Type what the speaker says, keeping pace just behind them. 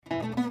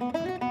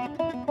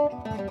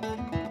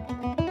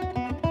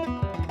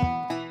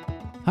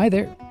Hi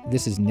there,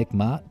 this is Nick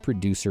Mott,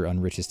 producer on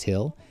Richest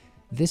Hill.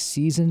 This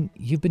season,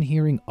 you've been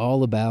hearing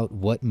all about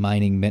what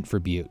mining meant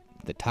for Butte,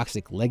 the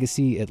toxic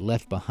legacy it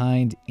left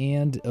behind,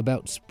 and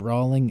about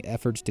sprawling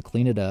efforts to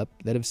clean it up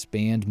that have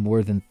spanned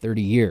more than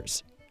 30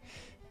 years.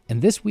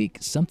 And this week,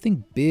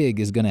 something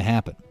big is going to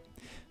happen.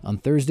 On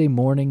Thursday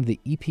morning, the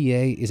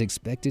EPA is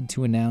expected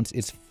to announce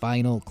its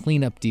final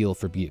cleanup deal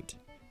for Butte.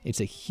 It's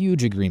a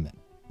huge agreement,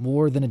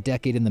 more than a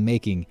decade in the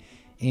making,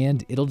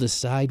 and it'll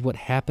decide what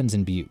happens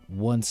in Butte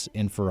once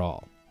and for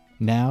all.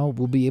 Now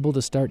we'll be able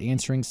to start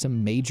answering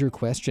some major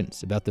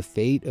questions about the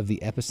fate of the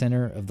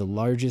epicenter of the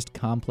largest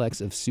complex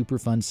of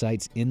Superfund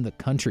sites in the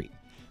country.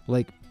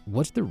 Like,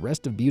 what's the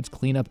rest of Butte's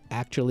cleanup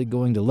actually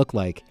going to look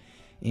like?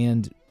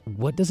 And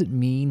what does it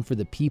mean for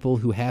the people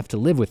who have to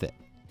live with it?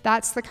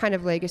 That's the kind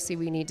of legacy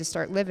we need to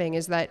start living,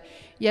 is that,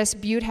 yes,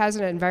 Butte has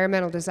an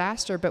environmental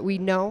disaster, but we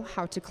know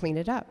how to clean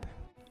it up.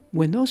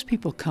 When those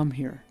people come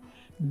here,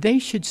 they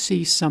should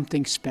see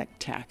something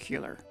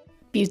spectacular.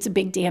 Butte's a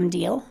big damn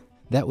deal.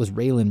 That was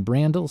Raylan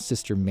Brandel,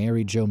 Sister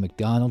Mary Jo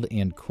McDonald,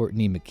 and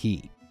Courtney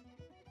McKee.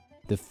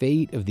 The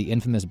fate of the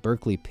infamous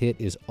Berkeley pit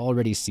is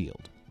already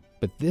sealed,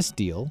 but this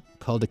deal,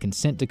 called a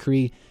consent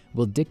decree,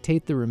 will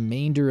dictate the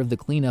remainder of the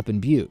cleanup in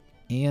Butte,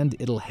 and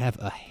it'll have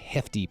a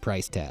hefty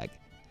price tag.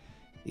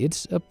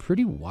 It's a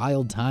pretty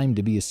wild time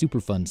to be a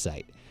Superfund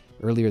site.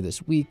 Earlier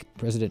this week,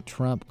 President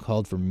Trump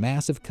called for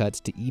massive cuts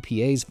to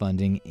EPA's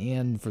funding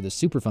and for the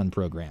Superfund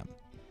program.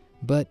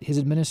 But his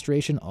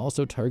administration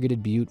also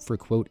targeted Butte for,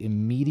 quote,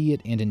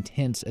 immediate and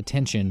intense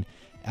attention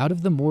out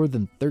of the more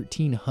than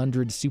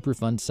 1,300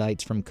 Superfund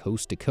sites from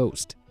coast to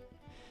coast.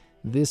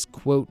 This,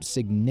 quote,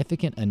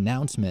 significant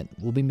announcement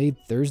will be made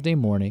Thursday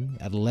morning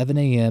at 11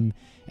 a.m.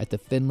 at the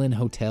Finland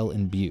Hotel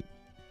in Butte.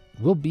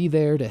 We'll be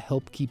there to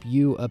help keep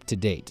you up to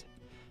date.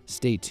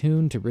 Stay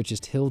tuned to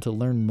Richest Hill to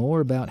learn more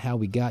about how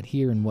we got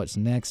here and what's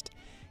next,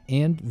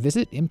 and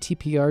visit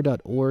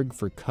mtpr.org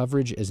for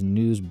coverage as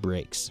news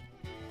breaks.